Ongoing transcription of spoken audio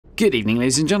Good evening,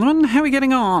 ladies and gentlemen. How are we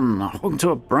getting on? Welcome to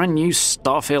a brand new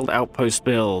Starfield Outpost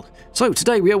build. So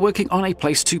today we are working on a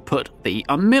place to put the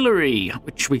Armillary,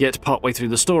 which we get partway through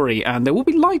the story, and there will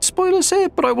be light spoilers here,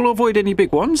 but I will avoid any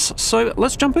big ones. So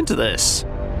let's jump into this.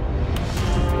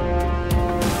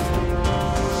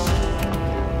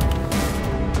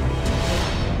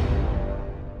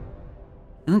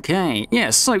 Okay,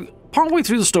 yes, so partway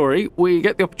through the story, we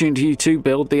get the opportunity to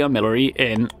build the Armillary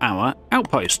in our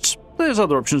outposts. There's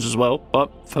other options as well, but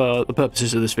for the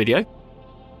purposes of this video,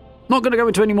 not going to go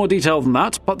into any more detail than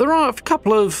that, but there are a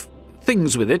couple of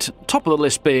things with it. Top of the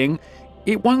list being,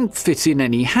 it won't fit in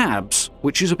any habs,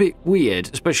 which is a bit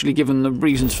weird, especially given the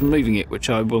reasons for moving it, which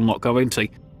I will not go into.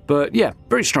 But yeah,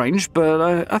 very strange,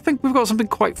 but I think we've got something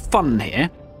quite fun here.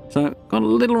 So, got a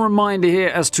little reminder here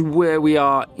as to where we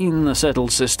are in the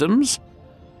settled systems.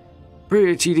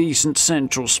 Pretty decent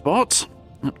central spot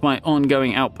at my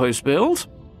ongoing outpost build.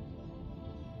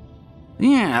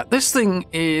 Yeah, this thing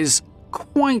is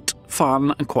quite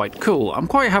fun and quite cool. I'm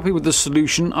quite happy with the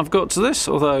solution I've got to this,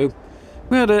 although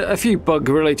we had a few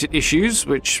bug-related issues,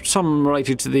 which some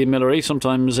related to the Armillary.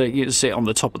 Sometimes you sit on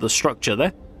the top of the structure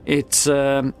there. It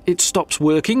stops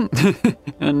working,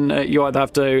 and you either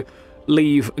have to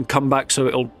leave and come back so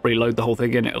it'll reload the whole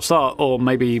thing and it'll start, or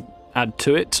maybe add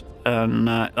to it, and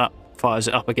that fires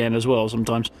it up again as well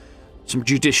sometimes. Some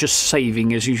judicious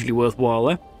saving is usually worthwhile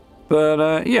there.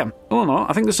 But yeah, all in all,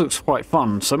 I think this looks quite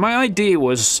fun. So my idea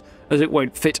was, as it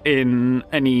won't fit in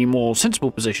any more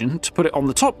sensible position, to put it on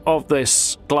the top of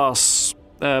this glass,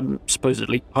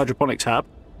 supposedly, hydroponics hab,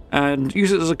 and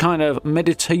use it as a kind of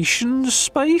meditation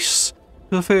space.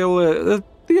 I feel the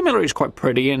Armillary is quite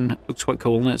pretty and looks quite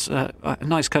cool, and it's a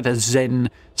nice kind of zen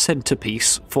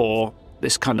centerpiece for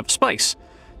this kind of space.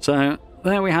 So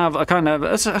there we have a kind of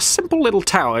a simple little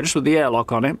tower just with the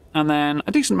airlock on it, and then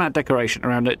a decent amount of decoration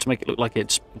around it to make it look like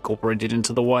it's incorporated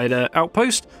into the wider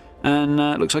outpost, and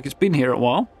it looks like it's been here a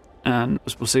while. And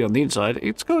as we'll see on the inside,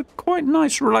 it's got a quite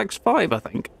nice relaxed vibe, I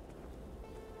think.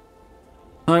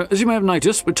 So, as you may have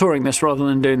noticed, we're touring this rather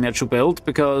than doing the actual build,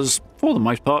 because for the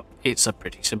most part it's a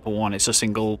pretty simple one. It's a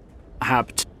single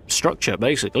habbed structure,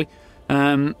 basically.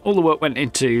 All the work went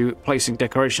into placing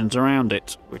decorations around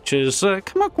it, which has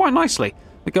come out quite nicely.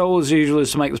 The goal, as usual,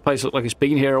 is to make this place look like it's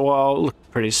been here a while,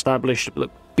 look pretty established,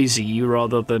 look busy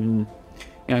rather than,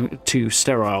 you know, too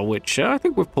sterile, which I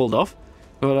think we've pulled off.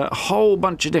 Got a whole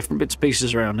bunch of different bits and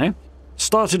pieces around here.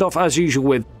 Started off, as usual,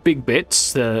 with big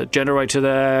bits, the generator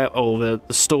there, or the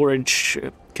storage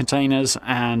containers,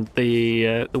 and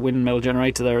the windmill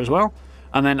generator there as well.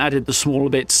 And then added the smaller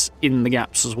bits in the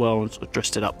gaps as well, and sort of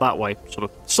dressed it up that way. Sort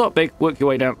of start big, work your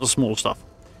way down to the small stuff.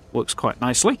 Works quite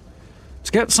nicely.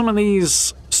 To get some of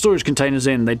these storage containers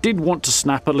in, they did want to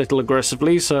snap a little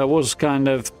aggressively, so I was kind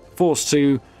of forced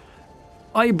to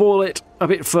eyeball it a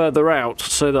bit further out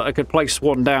so that I could place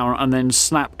one down and then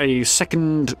snap a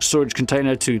second storage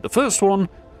container to the first one,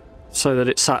 so that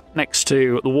it sat next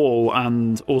to the wall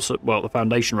and also, well, the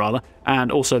foundation rather,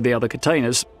 and also the other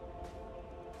containers.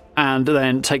 And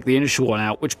then take the initial one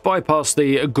out, which bypassed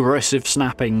the aggressive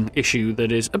snapping issue that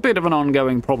is a bit of an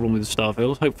ongoing problem with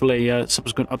Starfield. Hopefully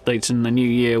subsequent updates in the new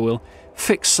year will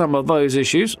fix some of those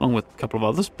issues, along with a couple of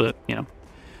others, but, you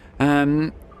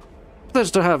know.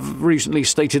 Bethesda have recently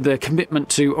stated their commitment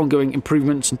to ongoing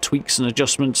improvements and tweaks and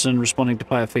adjustments and responding to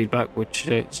player feedback, which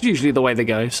is usually the way they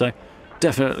go, so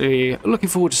definitely looking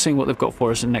forward to seeing what they've got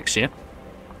for us in next year.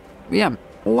 But yeah,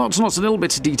 lots and lots of little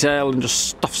bits of detail and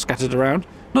just stuff scattered around.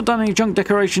 Not done any junk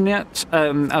decoration yet.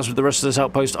 As with the rest of this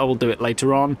outpost, I will do it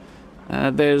later on.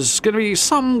 There's going to be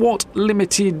somewhat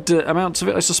limited amounts of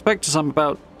it, I suspect, as I'm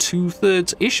about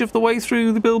 2/3-ish of the way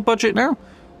through the build budget now,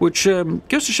 which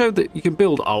goes to show that you can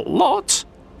build a lot.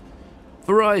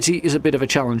 Variety is a bit of a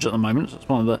challenge at the moment. It's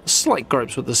one of the slight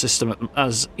gripes with the system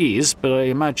as is, but I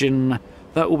imagine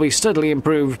that will be steadily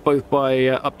improved both by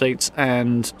updates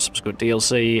and subsequent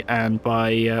DLC, and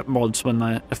by mods when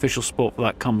the official support for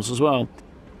that comes as well.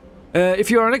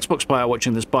 If you're an Xbox player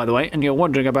watching this, by the way, and you're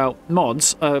wondering about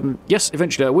mods, yes,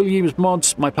 eventually I will use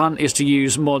mods. My plan is to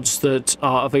use mods that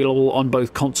are available on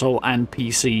both console and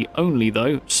PC only,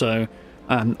 though, so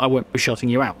I won't be shutting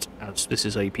you out, as this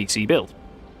is a PC build.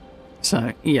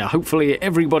 So, yeah, hopefully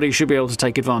everybody should be able to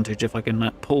take advantage if I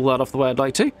can pull that off the way I'd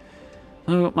like to.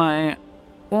 I've got my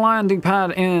landing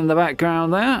pad in the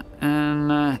background there,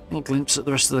 and a little glimpse at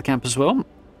the rest of the camp as well.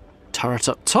 Turret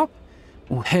up top.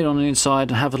 We'll head on inside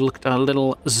and have a look at our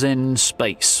little zen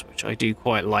space, which I do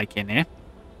quite like in here.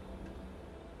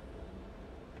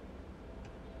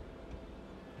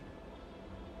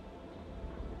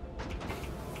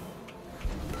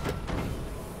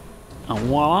 And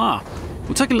voila!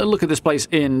 We'll take a little look at this place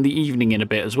in the evening in a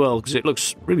bit as well, because it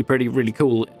looks really pretty, really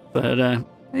cool, but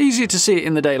easier to see it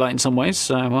in the daylight in some ways,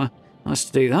 so nice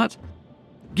to do that.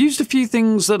 Used a few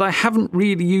things that I haven't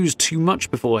really used too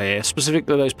much before here,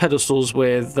 specifically those pedestals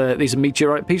with these are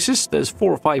meteorite pieces. There's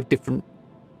 4 or 5 different,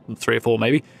 3 or 4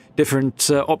 maybe, different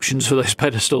options for those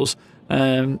pedestals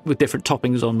with different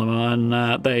toppings on them,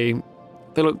 and they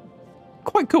look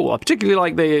quite cool. I particularly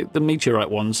like the meteorite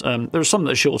ones. There are some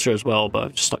that are shorter as well, but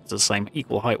I've just stuck to the same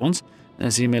equal height ones.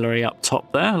 There's the Armillary up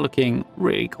top there, looking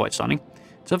really quite stunning.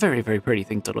 It's a very, very pretty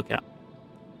thing to look at.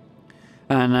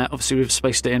 And obviously we've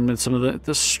spaced it in with some of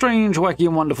the strange, wacky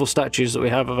and wonderful statues that we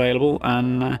have available,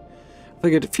 and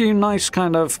figured a few nice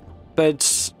kind of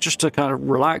beds just to kind of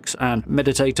relax and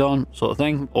meditate on, sort of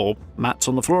thing, or mats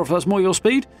on the floor if that's more your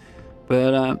speed.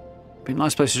 But be a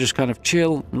nice place to just kind of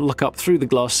chill and look up through the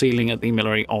glass ceiling at the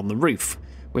Armillary on the roof,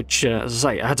 which, as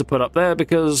I say, I had to put up there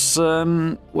because,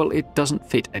 well, it doesn't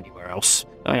fit anywhere else.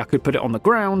 I could put it on the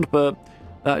ground, but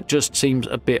that just seems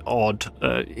a bit odd.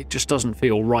 It just doesn't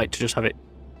feel right to just have it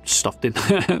stuffed in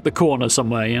the corner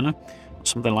somewhere, you know?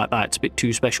 Something like that. It's a bit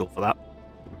too special for that.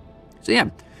 So yeah,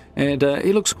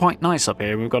 it looks quite nice up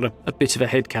here. We've got a bit of a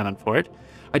headcanon for it.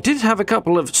 I did have a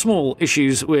couple of small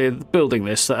issues with building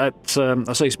this. I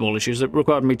say small issues, that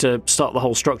required me to start the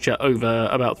whole structure over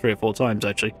about 3 or 4 times,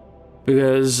 actually.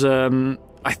 Because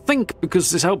I think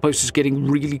because this outpost is getting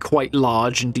really quite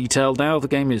large and detailed now, the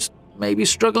game is maybe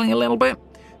struggling a little bit.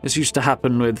 This used to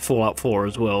happen with Fallout 4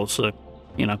 as well, so,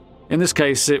 you know. In this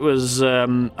case, it was,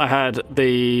 I had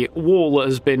the wall that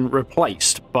has been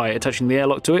replaced by attaching the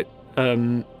airlock to it,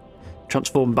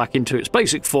 transformed back into its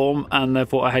basic form, and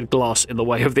therefore I had glass in the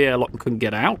way of the airlock and couldn't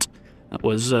get out. That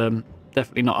was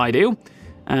definitely not ideal.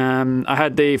 I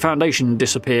had the foundation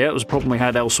disappear. It was a problem we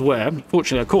had elsewhere.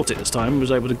 Fortunately, I caught it this time and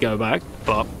was able to go back,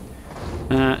 but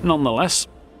nonetheless,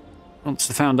 once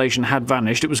the foundation had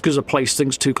vanished, it was because I placed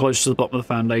things too close to the bottom of the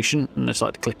foundation, and they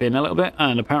started to clip in a little bit,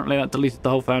 and apparently that deleted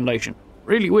the whole foundation.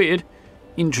 Really weird,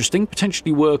 interesting,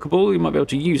 potentially workable. You might be able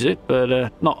to use it,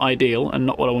 but not ideal, and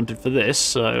not what I wanted for this,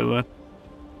 so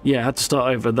yeah, I had to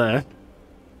start over there.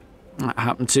 That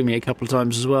happened to me a couple of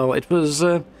times as well. It was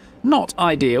not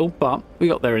ideal, but we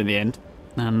got there in the end,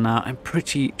 and I'm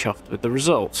pretty chuffed with the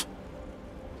result.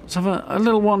 Let's have a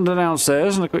little wander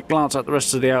downstairs and a quick glance at the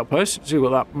rest of the outpost. See, we've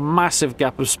got that massive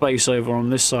gap of space over on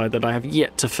this side that I have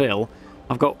yet to fill.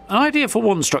 I've got an idea for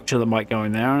one structure that might go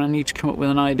in there, and I need to come up with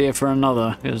an idea for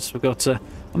another, because we've got a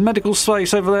medical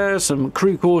space over there, some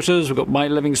crew quarters, we've got my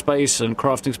living space and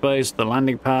crafting space, the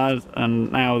landing pad,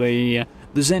 and now the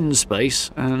Zen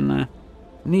space, and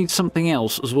need something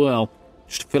else as well,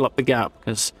 just to fill up the gap,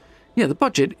 because, yeah, the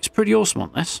budget is pretty awesome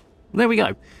on this. There we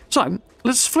go. So,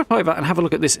 let's flip over and have a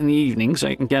look at this in the evening so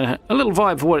you can get a little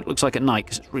vibe for what it looks like at night,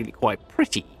 because it's really quite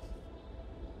pretty.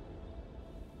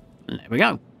 And there we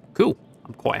go. Cool.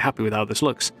 I'm quite happy with how this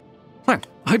looks. So,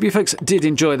 I hope you folks did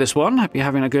enjoy this one. Hope you're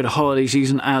having a good holiday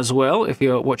season as well, if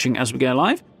you're watching as we go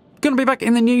live. Going to be back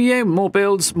in the new year, more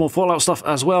builds, more Fallout stuff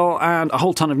as well, and a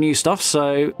whole ton of new stuff,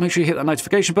 so make sure you hit that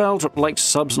notification bell, drop likes,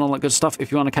 subs, and all that good stuff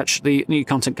if you want to catch the new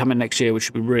content coming next year, which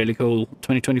should be really cool.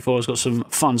 2024 has got some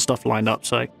fun stuff lined up,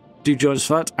 so do join us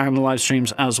for that, and the live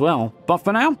streams as well. But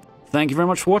for now, thank you very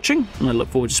much for watching, and I look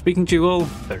forward to speaking to you all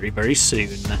very, very soon.